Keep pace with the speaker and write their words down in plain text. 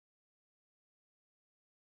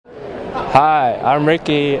Hi, I'm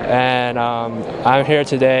Ricky, and I'm here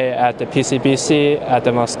today at the PCBC at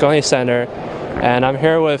the Moscone Center, and I'm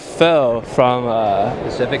here with Phil from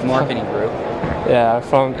Pacific Marketing Group. Yeah,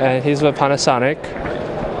 and he's with Panasonic.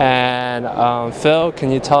 And Phil,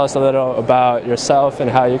 can you tell us a little about yourself and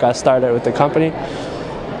how you got started with the company?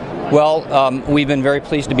 Well, we've been very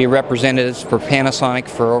pleased to be representatives for Panasonic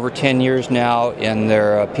for over 10 years now in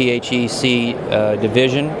their PCBC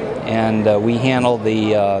division, and we handle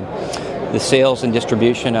the sales and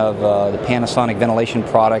distribution of the Panasonic ventilation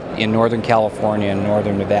product in Northern California and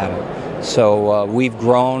Northern Nevada. So we've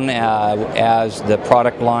grown as the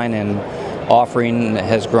product line and offering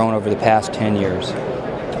has grown over the past 10 years.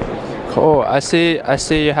 Cool. I see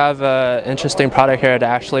you have an interesting product here that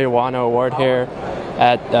actually won an award here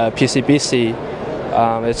at PCBC.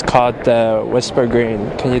 It's called the Whisper Green.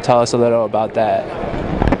 Can you tell us a little about that?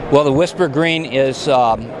 Well, the Whisper Green is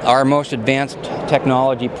our most advanced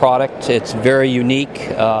technology product. It's very unique.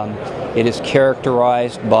 It is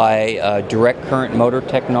characterized by direct current motor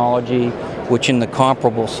technology, which in the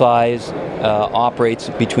comparable size operates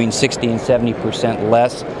between 60 and 70%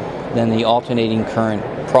 less than the alternating current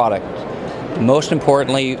product. Most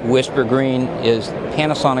importantly, Whisper Green is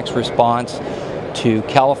Panasonic's response to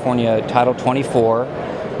California Title 24,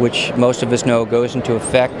 which most of us know goes into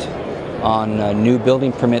effect on new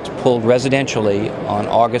building permits pulled residentially on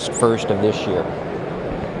August 1st of this year.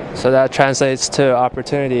 So that translates to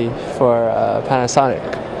opportunity for Panasonic.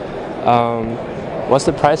 What's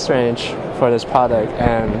the price range for this product,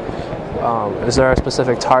 and is there a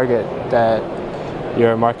specific target that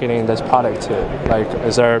you're marketing this product to? Like,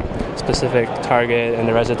 is there a specific target in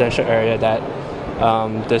the residential area that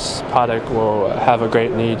this product will have a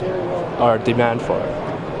great need or demand for?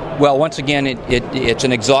 Well, once again, it's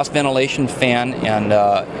an exhaust ventilation fan, and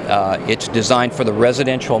it's designed for the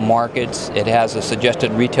residential markets. It has a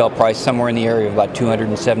suggested retail price somewhere in the area of about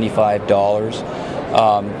 $275.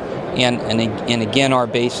 And again, our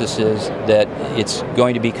basis is that it's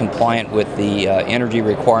going to be compliant with the energy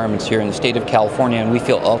requirements here in the state of California, and we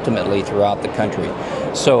feel ultimately throughout the country.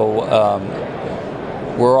 So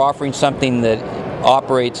we're offering something that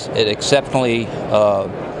operates at exceptionally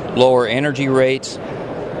lower energy rates.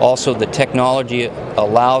 Also, the technology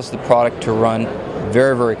allows the product to run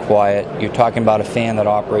very, very quiet. You're talking about a fan that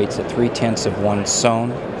operates at 3/10 of one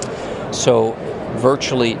sone. So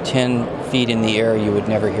virtually 10 feet in the air, you would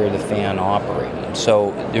never hear the fan operating.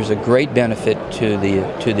 So there's a great benefit to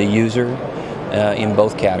the user in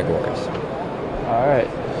both categories. All right.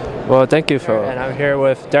 Well, thank you, Phil. And I'm here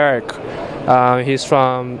with Derek. He's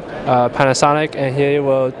from Panasonic, and he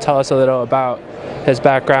will tell us a little about his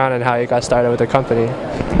background and how he got started with the company.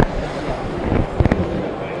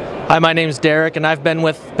 Hi, my name's Derek, and I've been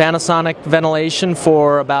with Panasonic Ventilation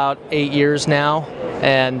for about 8 years now,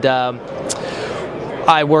 and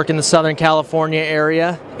I work in the Southern California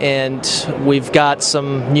area, and we've got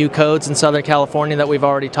some new codes in Southern California that we've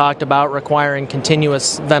already talked about requiring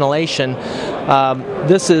continuous ventilation.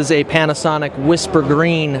 This is a Panasonic Whisper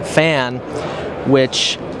Green fan,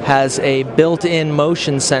 which has a built-in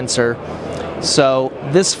motion sensor. So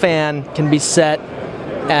this fan can be set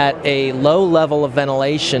at a low level of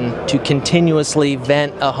ventilation to continuously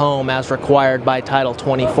vent a home as required by Title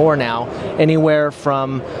 24 now, anywhere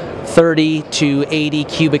from 30 to 80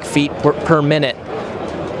 cubic feet per minute.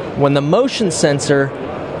 When the motion sensor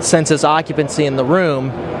senses occupancy in the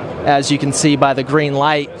room, as you can see by the green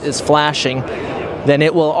light is flashing, then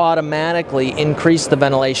it will automatically increase the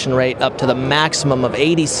ventilation rate up to the maximum of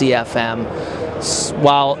 80 CFM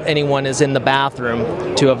while anyone is in the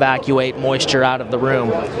bathroom to evacuate moisture out of the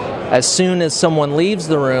room. As soon as someone leaves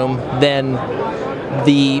the room, then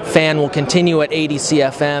the fan will continue at 80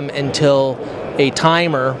 CFM until a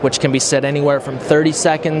timer, which can be set anywhere from 30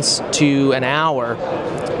 seconds to an hour,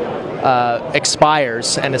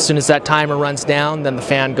 expires. And as soon as that timer runs down, then the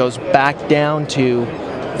fan goes back down to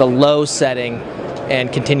the low setting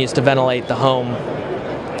and continues to ventilate the home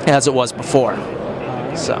as it was before.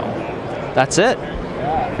 So that's it.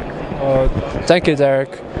 Well, thank you,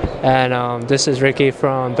 Derek. And this is Ricky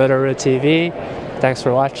from Bitterroot TV. Thanks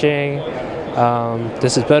for watching.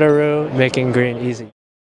 This is Bitterroot, making green easy.